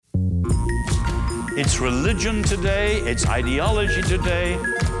It's religion today, it's ideology today,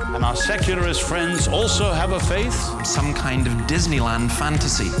 and our secularist friends also have a faith. Some kind of Disneyland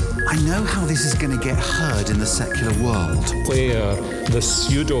fantasy. I know how this is going to get heard in the secular world. Where the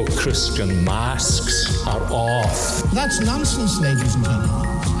pseudo-Christian masks are off. That's nonsense, ladies and gentlemen.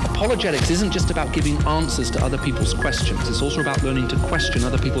 Apologetics isn't just about giving answers to other people's questions. It's also about learning to question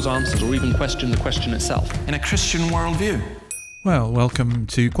other people's answers, or even question the question itself. In a Christian worldview. Well, welcome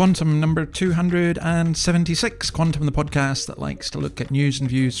to Quantum number 276. Quantum, the podcast that likes to look at news and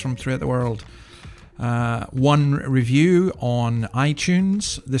views from throughout the world. One review on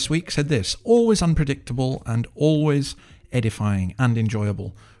iTunes this week said this: always unpredictable and always edifying and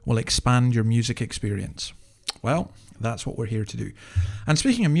enjoyable. Will expand your music experience. Well, that's what we're here to do. And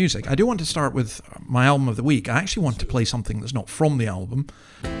speaking of music, I do want to start with my album of the week. I actually want to play something that's not from the album.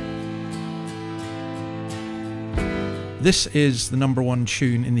 This is the number one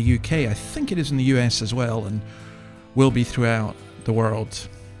tune in the UK. I think it is in the US as well, and will be throughout the world.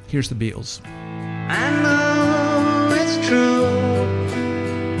 Here's the Beatles. I know it's true.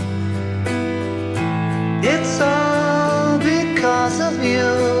 It's all because of you.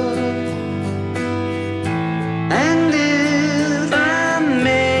 And if I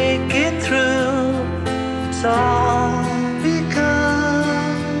make it through, it's all because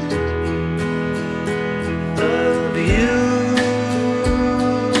of you.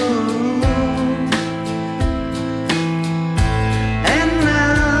 And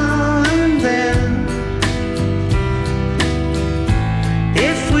now and then,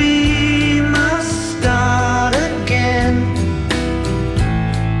 if we must start again,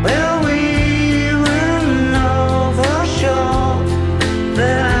 well, we will know for sure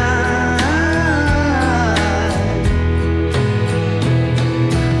that I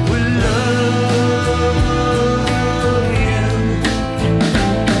will love you.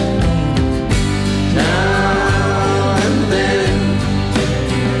 Now and then,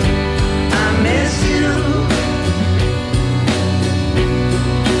 I miss you.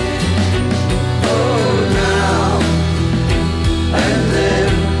 Oh, now and then,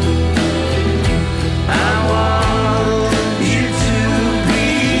 I want you to be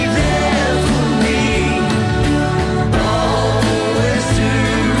there for me, always to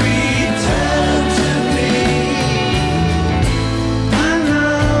return to me. I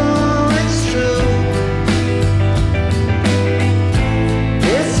know it's true.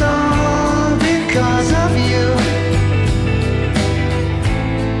 It's all because of you.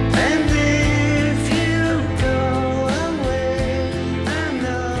 And if you go away, I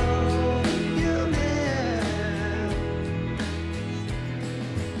know you'll never.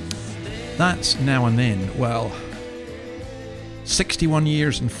 That's Now and Then. Well, 61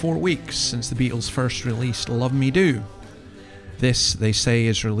 years and 4 weeks since the Beatles first released Love Me Do. This, they say,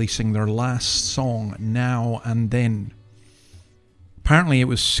 is releasing their last song, Now and Then. Apparently it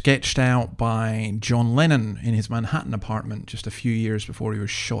was sketched out by John Lennon in his Manhattan apartment just a few years before he was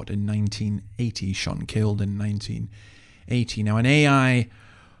shot in 1980, shot and killed in 1980. Now, an AI-powered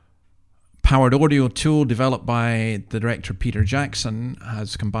audio tool developed by the director Peter Jackson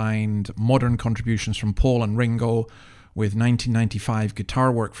has combined modern contributions from Paul and Ringo with 1995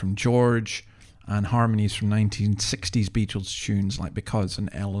 guitar work from George and harmonies from 1960s Beatles tunes like Because and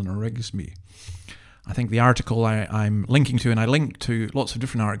Eleanor Rigsby. I think the article I'm linking to, and I link to lots of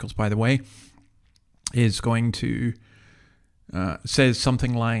different articles, by the way, is going to says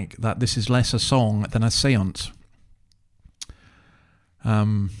something like that this is less a song than a seance.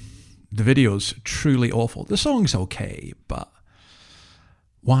 The video's truly awful. The song's okay, but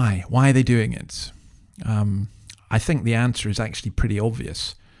why? Why are they doing it? I think the answer is actually pretty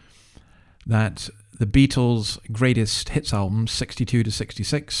obvious. That the Beatles' greatest hits albums, 62 to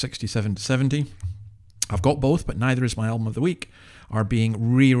 66, 67 to 70, I've got both, but neither is my album of the week, are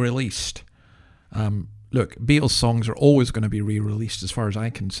being re-released. Look, Beatles songs are always going to be re-released as far as I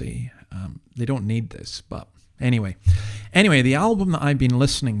can see. They don't need this, but anyway, the album that I've been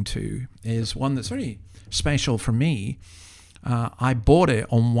listening to is one that's very special for me. I bought it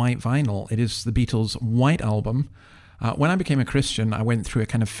on white vinyl. It is the Beatles' White Album. When I became a Christian, I went through a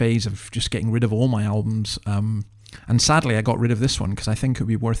kind of phase of just getting rid of all my albums. And sadly, I got rid of this one because I think it would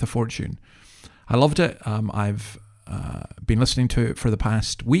be worth a fortune. I loved it. I've been listening to it for the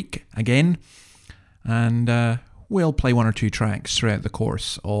past week again. And we'll play one or two tracks throughout the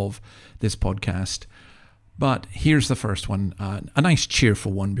course of this podcast. But here's the first one. A nice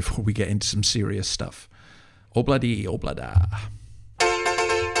cheerful one before we get into some serious stuff. Obladi, oblada.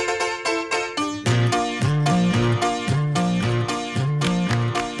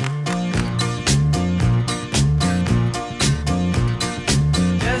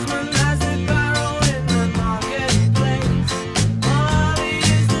 Desmond has the barrel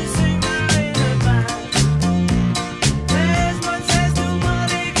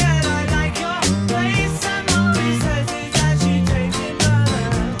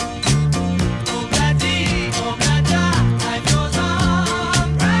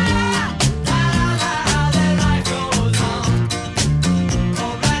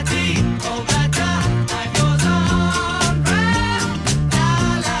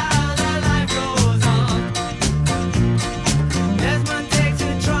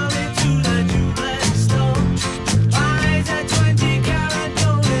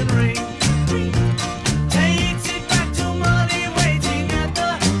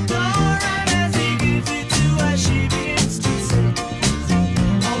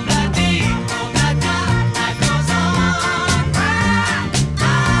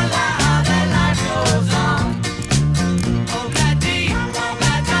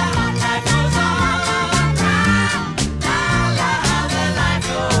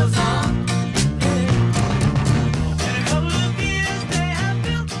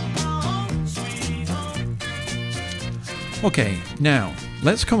Okay, now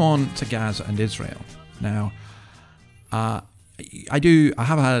let's come on to Gaza and Israel. Now, I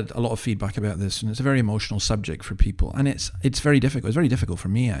have had a lot of feedback about this, and it's a very emotional subject for people, and it's very difficult. It's very difficult for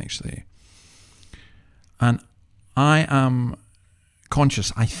me, actually. And I am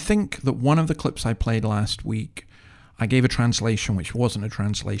conscious. I think that one of the clips I played last week, I gave a translation which wasn't a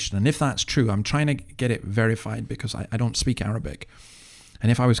translation. And if that's true, I'm trying to get it verified because I don't speak Arabic. And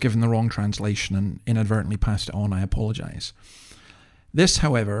if I was given the wrong translation and inadvertently passed it on, I apologize. This,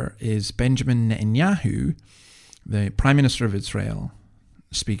 however, is Benjamin Netanyahu, the Prime Minister of Israel,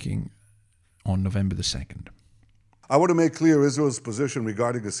 speaking on November the 2nd. I want to make clear Israel's position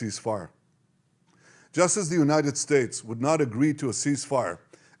regarding a ceasefire. Just as the United States would not agree to a ceasefire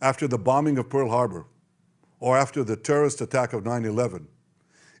after the bombing of Pearl Harbor or after the terrorist attack of 9/11,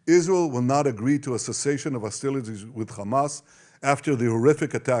 Israel will not agree to a cessation of hostilities with Hamas after the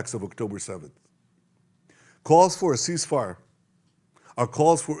horrific attacks of October 7th. Calls for a ceasefire are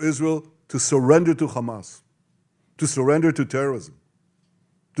calls for Israel to surrender to Hamas, to surrender to terrorism,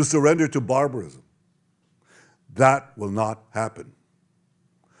 to surrender to barbarism. That will not happen.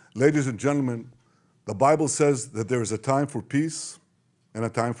 Ladies and gentlemen, the Bible says that there is a time for peace and a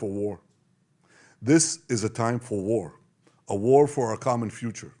time for war. This is a time for war for our common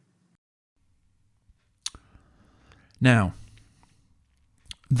future. Now,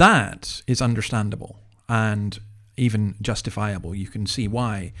 that is understandable and even justifiable. You can see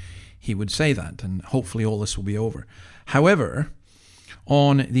why he would say that, and hopefully all this will be over. However,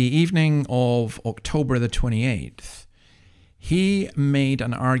 on the evening of October the 28th, he made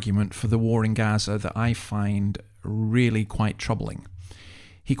an argument for the war in Gaza that I find really quite troubling.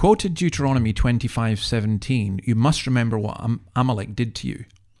 He quoted Deuteronomy 25:17, "You must remember what Amalek did to you."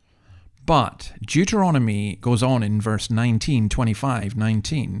 But Deuteronomy goes on in verse 19,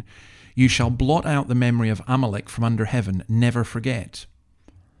 25:19, "You shall blot out the memory of Amalek from under heaven, never forget."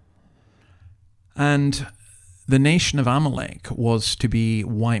 And the nation of Amalek was to be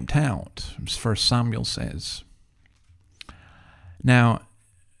wiped out, as 1 Samuel says. Now,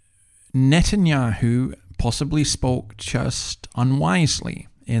 Netanyahu possibly spoke just unwisely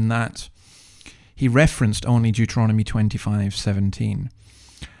in that he referenced only Deuteronomy 25:17.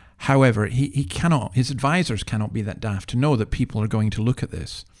 However, he cannot, his advisors cannot be that daft to know that people are going to look at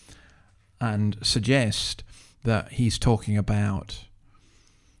this and suggest that he's talking about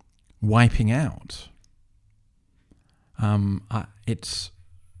wiping out. It's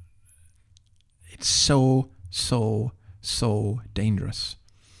so dangerous.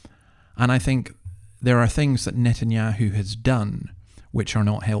 And I think there are things that Netanyahu has done which are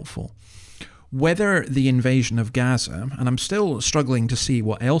not helpful. Whether the invasion of Gaza, and I'm still struggling to see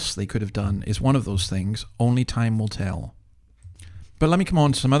what else they could have done, is one of those things, only time will tell. But let me come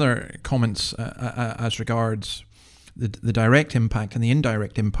on to some other comments as regards the direct impact and the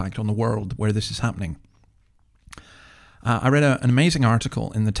indirect impact on the world where this is happening. I read an amazing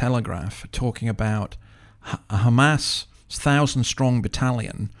article in The Telegraph talking about Hamas' 1,000-strong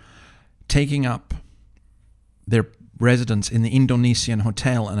battalion taking up their residence in the Indonesian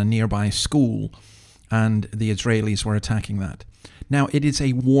hotel and a nearby school, and the Israelis were attacking that. Now, it is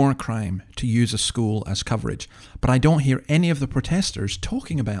a war crime to use a school as coverage, but I don't hear any of the protesters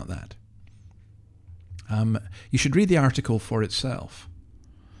talking about that. You should read the article for itself.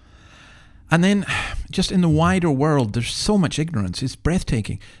 And then, just in the wider world, there's so much ignorance. It's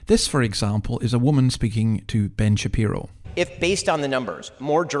breathtaking. This, for example, is a woman speaking to Ben Shapiro. If, based on the numbers,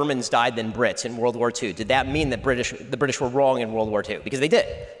 more Germans died than Brits in World War II, did that mean that the British were wrong in World War II? Because they did.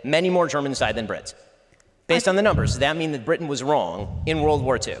 Many more Germans died than Brits. Based on the numbers, does that mean that Britain was wrong in World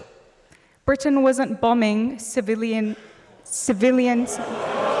War II? Britain wasn't bombing civilians.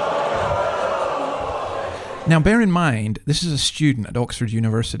 Now, bear in mind, this is a student at Oxford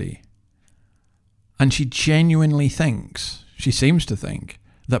University, and she genuinely thinks, she seems to think,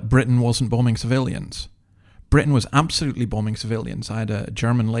 that Britain wasn't bombing civilians. Britain was absolutely bombing civilians. I had a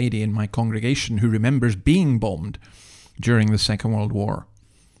German lady in my congregation who remembers being bombed during the Second World War.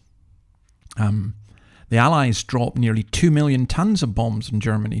 The Allies dropped nearly 2 million tons of bombs in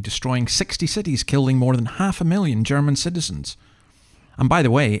Germany, destroying 60 cities, killing more than 500,000 German citizens. And by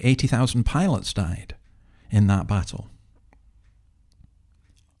the way, 80,000 pilots died in that battle.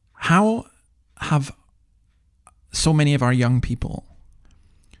 How have so many of our young people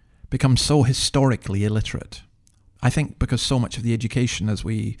become so historically illiterate? I think because so much of the education, as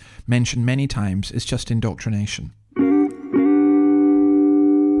we mentioned many times, is just indoctrination.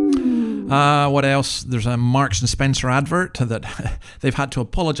 What else? There's a Marks and Spencer advert that they've had to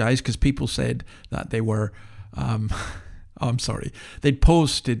apologize because people said that they were Oh, I'm sorry. They'd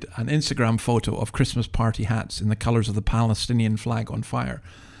posted an Instagram photo of Christmas party hats in the colours of the Palestinian flag on fire.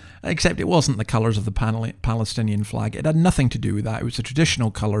 Except it wasn't the colours of the Palestinian flag. It had nothing to do with that. It was the traditional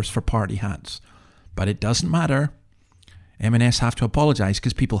colours for party hats. But it doesn't matter. M&S have to apologise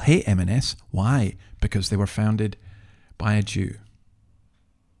because people hate M&S. Why? Because they were founded by a Jew.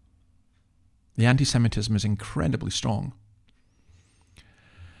 The anti-Semitism is incredibly strong.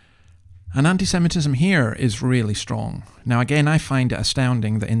 And anti-Semitism here is really strong. Now again, I find it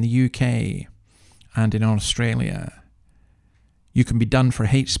astounding that in the UK and in Australia, you can be done for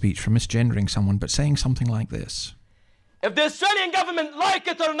hate speech for misgendering someone, but saying something like this. If the Australian government like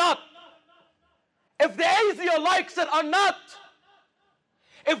it or not, if the ASIO likes it or not,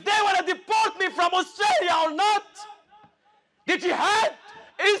 if they want to deport me from Australia or not, the jihad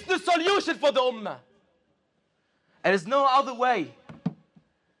is the solution for the ummah. There is no other way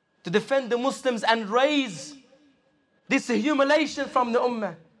to defend the Muslims and raise this humiliation from the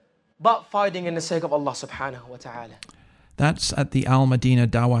ummah but fighting in the sake of Allah subhanahu wa ta'ala. That's at the Al Madina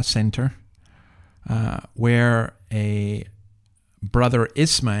Dawah Center, where a brother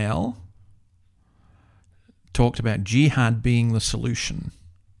Ismail talked about jihad being the solution.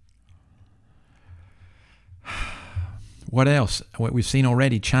 What else? What we've seen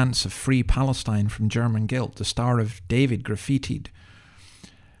already, chants of free Palestine from German guilt. The Star of David graffitied.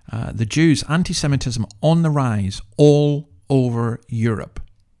 The Jews, anti-Semitism on the rise all over Europe.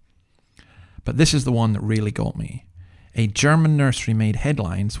 But this is the one that really got me. A German nursery made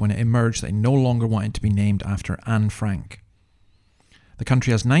headlines when it emerged they no longer wanted to be named after Anne Frank. The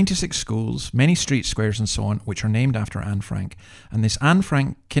country has 96 schools, many street squares and so on, which are named after Anne Frank. And this Anne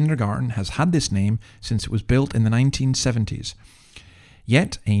Frank kindergarten has had this name since it was built in the 1970s.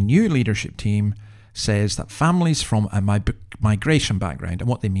 Yet a new leadership team says that families from a migration background, and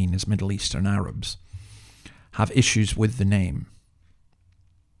what they mean is Middle Eastern Arabs, have issues with the name.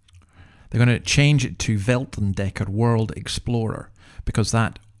 They're going to change it to Weltendecker, World Explorer, because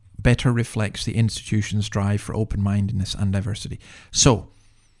that better reflects the institution's drive for open-mindedness and diversity. So,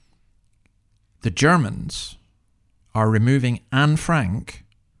 the Germans are removing Anne Frank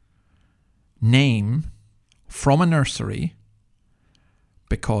name from a nursery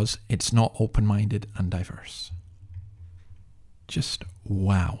because it's not open-minded and diverse. Just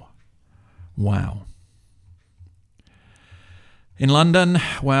wow. Wow. In London,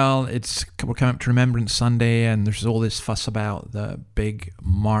 well, we're coming up to Remembrance Sunday, and there's all this fuss about the big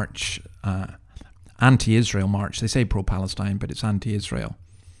march, anti-Israel march. They say pro-Palestine, but it's anti-Israel.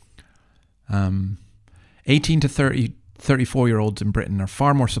 18 to 34-year-olds in Britain are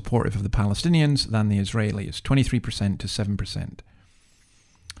far more supportive of the Palestinians than the Israelis, 23% to 7%.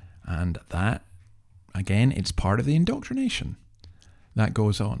 And that, again, it's part of the indoctrination that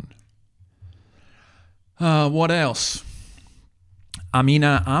goes on. What else?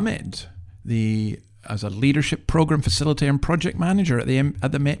 Amina Ahmed, as a leadership program facilitator and project manager at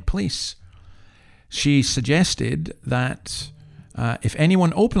the Met Police, she suggested that if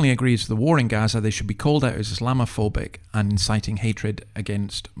anyone openly agrees with the war in Gaza, they should be called out as Islamophobic and inciting hatred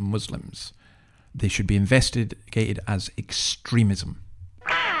against Muslims. They should be investigated as extremism.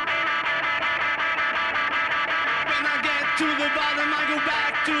 When I get to the bottom, I go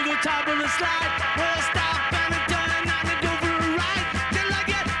back to the top of the slide. We'll stop and turn and go for a ride. Till I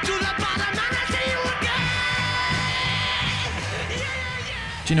get to the bottom and I see you again.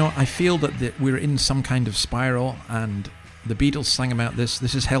 Do you know, I feel that we're in some kind of spiral, and the Beatles sang about this.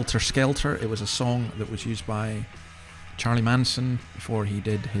 This is Helter Skelter. It was a song that was used by Charlie Manson before he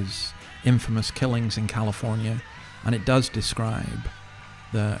did his infamous killings in California, and it does describe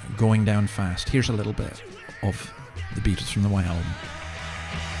the going down fast. Here's a little bit of the Beatles from the White Album.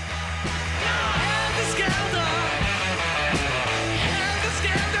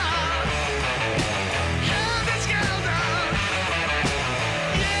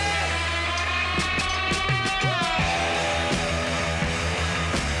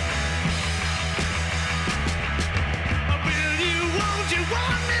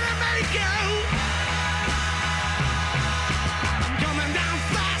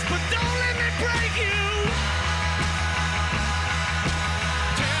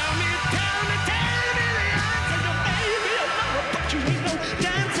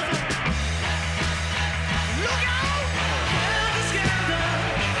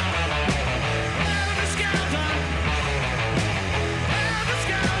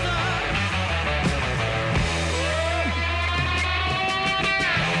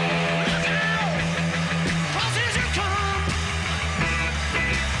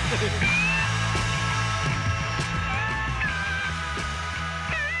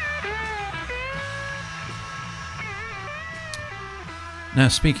 Now,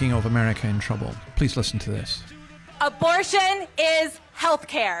 speaking of America in trouble, please listen to this. Abortion is health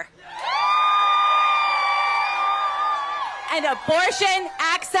care. And abortion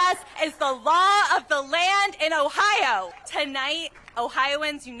access is the law of the land in Ohio. Tonight,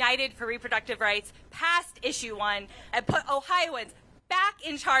 Ohioans United for Reproductive Rights passed Issue 1 and put Ohioans back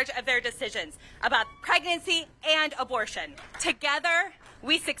in charge of their decisions about pregnancy and abortion. Together,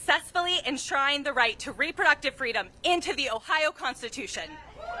 we successfully enshrined the right to reproductive freedom into the Ohio Constitution.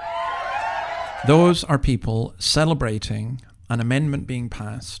 Those are people celebrating an amendment being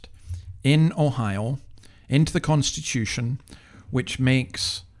passed in Ohio into the Constitution, which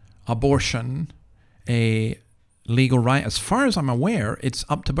makes abortion a legal right. As far as I'm aware, it's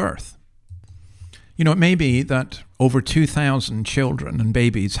up to birth. You know, it may be that over 2,000 children and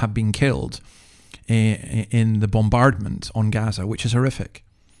babies have been killed in the bombardment on Gaza, which is horrific.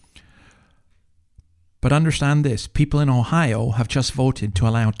 But understand this, people in Ohio have just voted to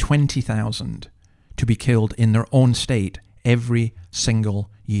allow 20,000 to be killed in their own state every single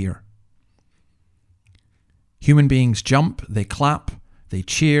year. Human beings jump, they clap, they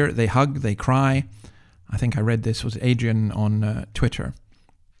cheer, they hug, they cry. I think I read this was Adrian on Twitter.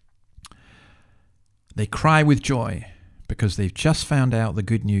 They cry with joy because they've just found out the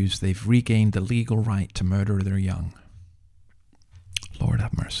good news. They've regained the legal right to murder their young. Lord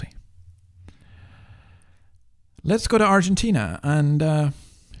have mercy. Let's go to Argentina. And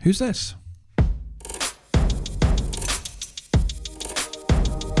who's this?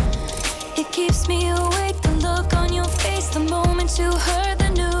 It keeps me awake, the look on your face, the moment you heard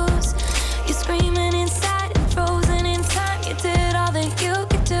the news. You're screaming inside and frozen in time. You did all that you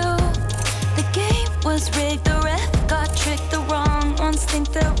could do. The game was rigged, the ref got tricked. The wrong ones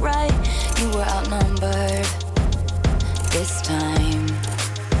think they're right. You were outnumbered this time.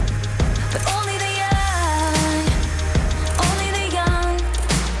 But only the young, only the young,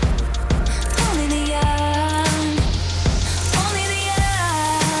 only the young, only the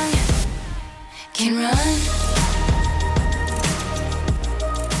young can run.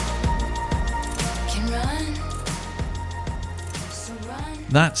 Can run. So run.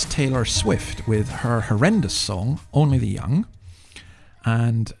 That's Taylor Swift with her horrendous song, Only the Young,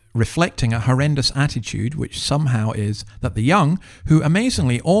 and reflecting a horrendous attitude, which somehow is that the young, who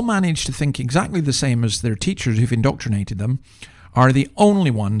amazingly all manage to think exactly the same as their teachers who've indoctrinated them, are the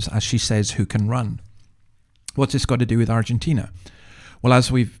only ones, as she says, who can run. What's this got to do with Argentina? Well,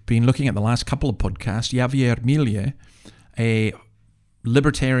 as we've been looking at the last couple of podcasts, Javier Milei, a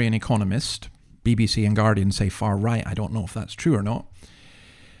libertarian economist, BBC and Guardian say far right, I don't know if that's true or not,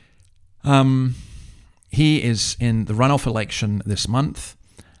 he is in the runoff election this month,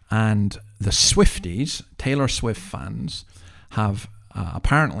 and the Swifties, Taylor Swift fans, have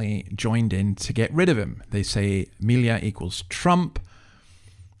apparently joined in to get rid of him. They say Milei equals Trump,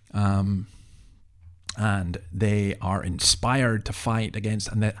 and they are inspired to fight against,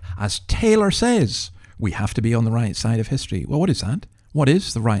 and that, as Taylor says, we have to be on the right side of history. Well, what is that? What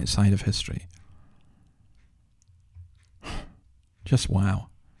is the right side of history? Just wow.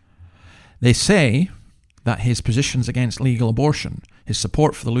 They say that his positions against legal abortion, his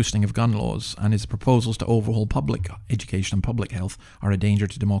support for the loosening of gun laws, and his proposals to overhaul public education and public health are a danger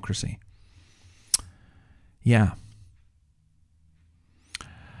to democracy. Yeah.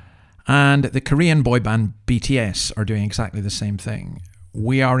 And the Korean boy band BTS are doing exactly the same thing.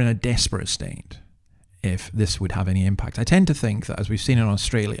 We are in a desperate state if this would have any impact. I tend to think that, as we've seen in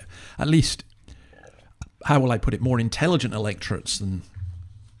Australia, at least, how will I put it, more intelligent electorates than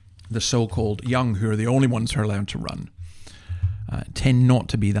the so-called young, who are the only ones who are allowed to run, tend not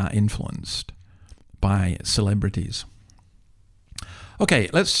to be that influenced by celebrities. Okay,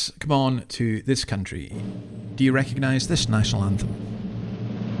 let's come on to this country. Do you recognize this national anthem?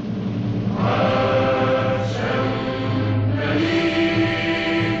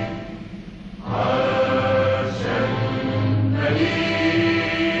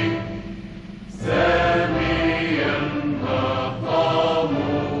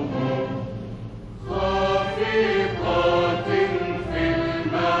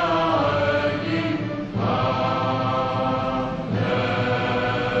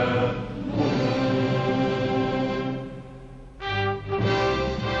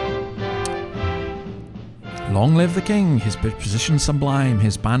 Long live the king, his position sublime,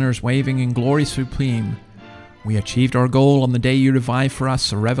 his banners waving in glory supreme. We achieved our goal on the day you revived for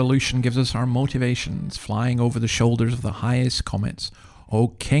us. A revolution gives us our motivations, flying over the shoulders of the highest comets. O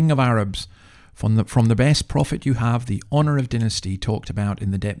king of Arabs, from the best prophet you have, the honour of dynasty talked about in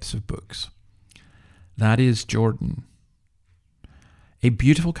the depths of books. That is Jordan. A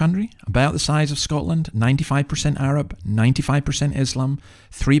beautiful country, about the size of Scotland, 95% Arab, 95% Islam,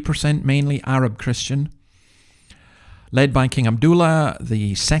 3% mainly Arab Christian, led by King Abdullah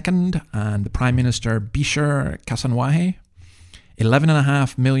II and the Prime Minister Bishir Kassanwahe.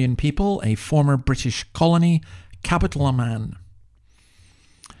 11.5 million people, a former British colony, capital Amman.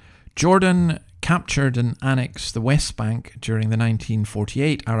 Jordan captured and annexed the West Bank during the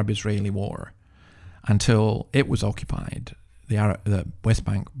 1948 Arab-Israeli War until it was occupied, the West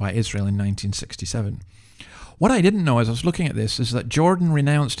Bank, by Israel in 1967. What I didn't know as I was looking at this is that Jordan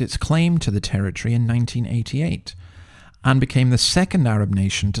renounced its claim to the territory in 1988 and became the second Arab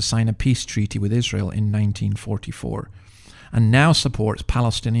nation to sign a peace treaty with Israel in 1944, and now supports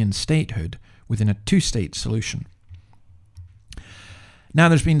Palestinian statehood within a two-state solution. Now,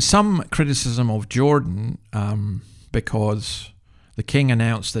 there's been some criticism of Jordan because the king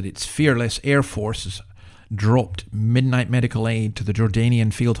announced that its fearless air forces dropped midnight medical aid to the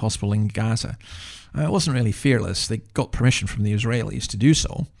Jordanian field hospital in Gaza. It wasn't really fearless. They got permission from the Israelis to do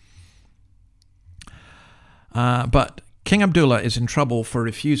so. But King Abdullah is in trouble for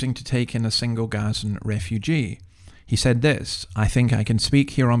refusing to take in a single Gazan refugee. He said this: "I think I can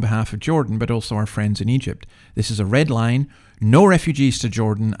speak here on behalf of Jordan, but also our friends in Egypt. This is a red line. No refugees to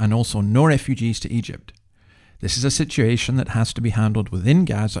Jordan and also no refugees to Egypt. This is a situation that has to be handled within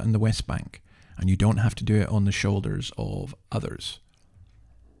Gaza and the West Bank, and you don't have to do it on the shoulders of others."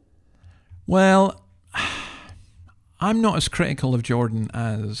 Well, I'm not as critical of Jordan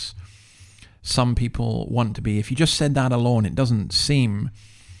as some people want to be. If you just said that alone, it doesn't seem,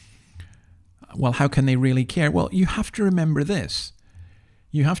 well, how can they really care? Well, you have to remember this.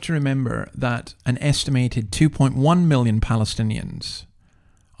 You have to remember that an estimated 2.1 million Palestinians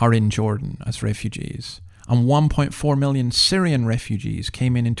are in Jordan as refugees, and 1.4 million Syrian refugees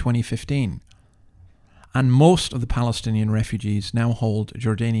came in 2015. And most of the Palestinian refugees now hold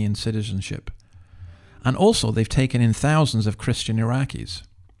Jordanian citizenship. And also, they've taken in thousands of Christian Iraqis.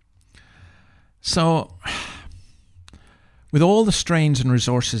 So, with all the strains and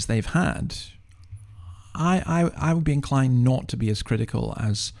resources they've had, I would be inclined not to be as critical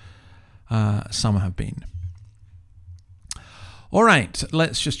as some have been. All right,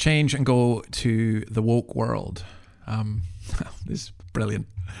 let's just change and go to the woke world. This is brilliant.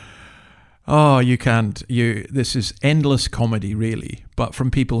 Oh, you can't. This is endless comedy, really, but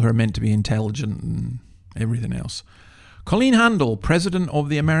from people who are meant to be intelligent and everything else. Colleen Handel, president of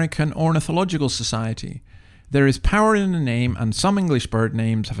the American Ornithological Society. There is power in a name, and some English bird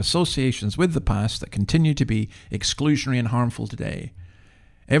names have associations with the past that continue to be exclusionary and harmful today.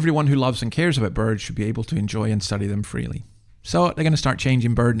 Everyone who loves and cares about birds should be able to enjoy and study them freely. So they're going to start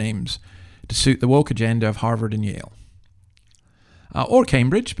changing bird names to suit the woke agenda of Harvard and Yale. Or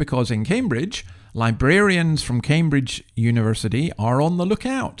Cambridge, because in Cambridge, librarians from Cambridge University are on the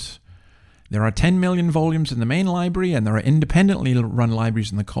lookout. There are 10 million volumes in the main library, and there are independently run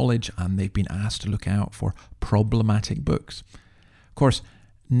libraries in the college, and they've been asked to look out for problematic books. Of course,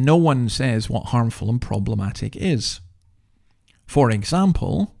 no one says what harmful and problematic is. For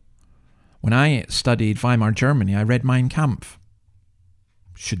example, when I studied Weimar Germany, I read Mein Kampf.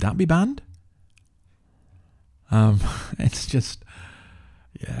 Should that be banned? It's just,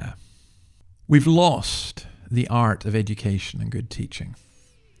 yeah. We've lost the art of education and good teaching.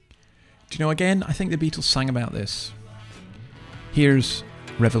 Do you know, again, I think the Beatles sang about this. Here's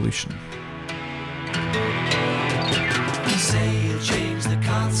Revolution. You say you'll change the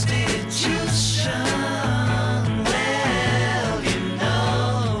Constitution. Well, you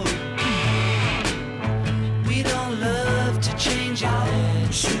know, we don't love to change our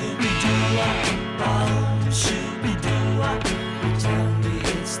heads. Shoo-be-doo-wop, shoo-be-doo-wop. You tell me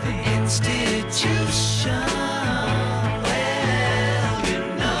it's the institution.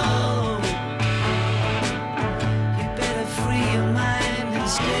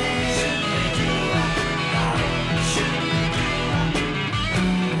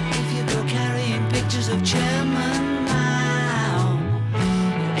 Of Chairman Mao,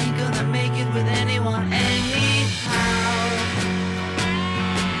 you ain't gonna make it with anyone anyhow.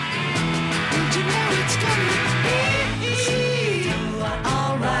 Don't you know it's gonna be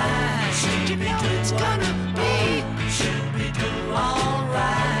alright? Don't you know it's gonna be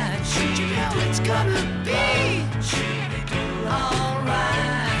alright? Don't you know it's gonna be alright?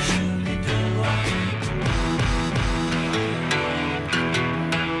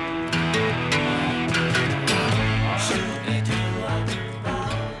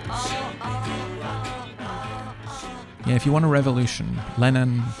 Yeah, if you want a revolution,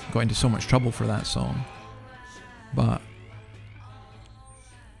 Lennon got into so much trouble for that song. But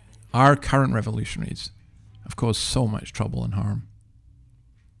our current revolutionaries have caused so much trouble and harm.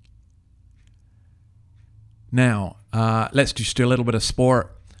 Now, let's just do a little bit of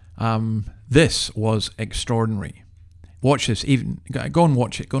sport. This was extraordinary. Watch this. Even go and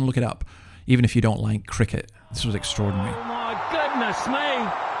watch it. Go and look it up. Even if you don't like cricket, this was extraordinary. Oh my goodness me!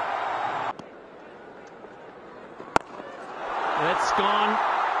 It's gone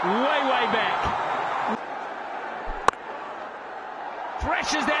way back.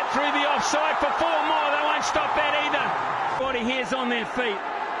 Thrashes that through the offside for 4 more. They won't stop that either. Body hairs on their feet.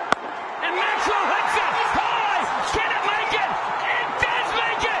 And Maxwell hits it high. Can it make it? It does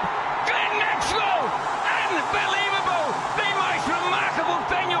make it. Glenn Maxwell. Unbelievable. The most remarkable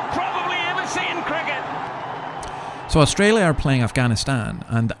thing you'll probably ever see in cricket. So Australia are playing Afghanistan.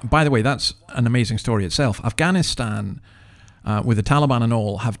 And by the way, that's an amazing story itself. Afghanistan, with the Taliban and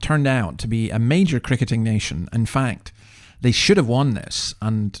all, have turned out to be a major cricketing nation. In fact, they should have won this,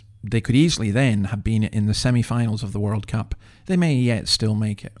 and they could easily then have been in the semi-finals of the World Cup. They may yet still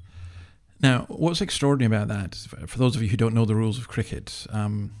make it. Now, what's extraordinary about that, for those of you who don't know the rules of cricket,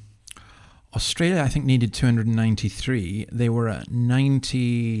 Australia, I think, needed 293. They were at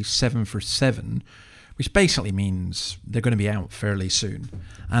 97 for 7, which basically means they're going to be out fairly soon.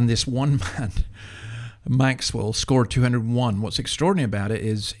 And this one man, Maxwell, scored 201. What's extraordinary about it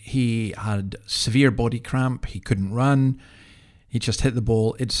is he had severe body cramp. He couldn't run. He just hit the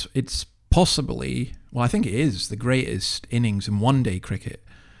ball. It's possibly, well, I think it is the greatest innings in one-day cricket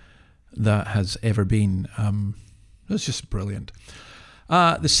that has ever been. It's just brilliant.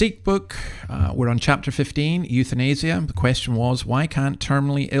 The Sikh book, we're on chapter 15, Euthanasia. The question was, why can't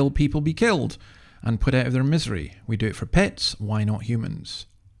terminally ill people be killed and put out of their misery? We do it for pets. Why not humans?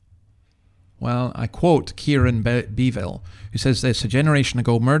 Well, I quote Kieran Beeville, who says this: a generation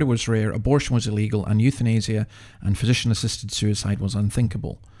ago, murder was rare, abortion was illegal, and euthanasia and physician-assisted suicide was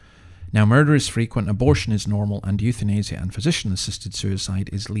unthinkable. Now murder is frequent, abortion is normal, and euthanasia and physician-assisted suicide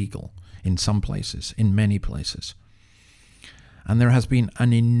is legal in some places, in many places. And there has been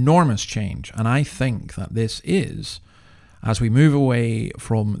an enormous change, and I think that this is, as we move away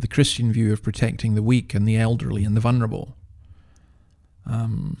from the Christian view of protecting the weak and the elderly and the vulnerable.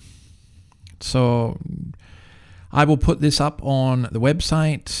 So I will put this up on the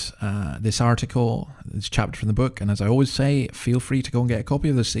website, this article, this chapter from the book. And as I always say, feel free to go and get a copy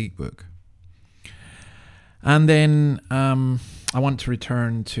of the Sikh book. And then I want to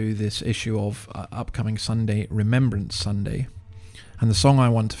return to this issue of upcoming Sunday, Remembrance Sunday. And the song I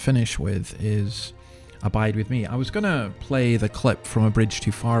want to finish with is Abide With Me. I was going to play the clip from A Bridge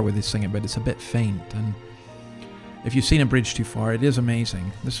Too Far where they sing it, but it's a bit faint. And if you've seen A Bridge Too Far, it is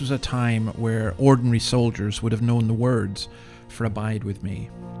amazing. This was a time where ordinary soldiers would have known the words for Abide With Me.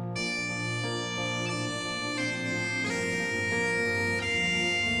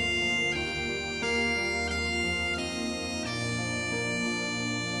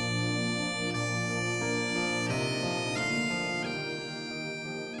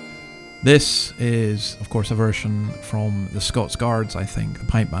 This is, of course, a version from the Scots Guards, I think, the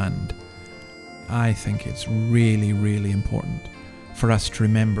pipe band. I think it's really, really important for us to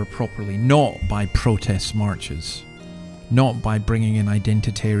remember properly, not by protest marches, not by bringing in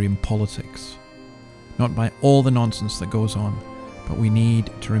identitarian politics, not by all the nonsense that goes on, but we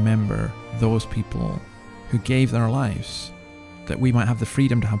need to remember those people who gave their lives that we might have the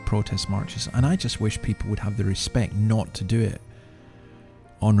freedom to have protest marches. And I just wish people would have the respect not to do it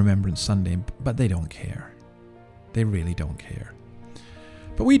on Remembrance Sunday, but they don't care. They really don't care.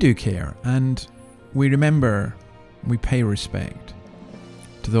 But we do care, and we remember, we pay respect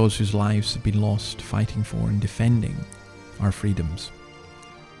to those whose lives have been lost fighting for and defending our freedoms.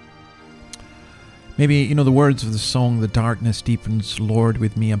 Maybe, the words of the song, the darkness deepens, Lord,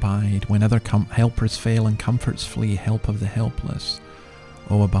 with me abide. When other helpers fail and comforts flee, help of the helpless,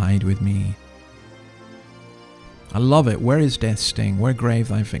 oh, abide with me. I love it. Where is death's sting? Where grave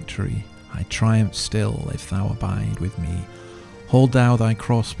thy victory? I triumph still if thou abide with me. Hold thou thy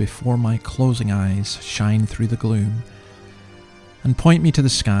cross before my closing eyes, shine through the gloom, and point me to the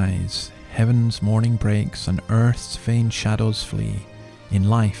skies. Heaven's morning breaks and earth's vain shadows flee. In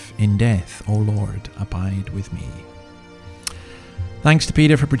life, in death, O Lord, abide with me. Thanks to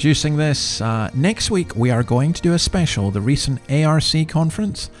Peter for producing this. Next week we are going to do a special, the recent ARC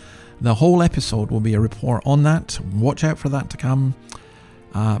conference. The whole episode will be a report on that. Watch out for that to come.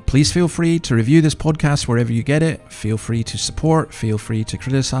 Please feel free to review this podcast wherever you get it. Feel free to support. Feel free to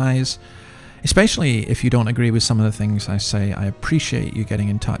criticize. Especially if you don't agree with some of the things I say. I appreciate you getting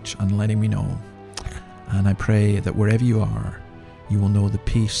in touch and letting me know. And I pray that wherever you are, you will know the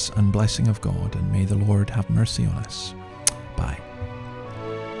peace and blessing of God. And may the Lord have mercy on us. Bye.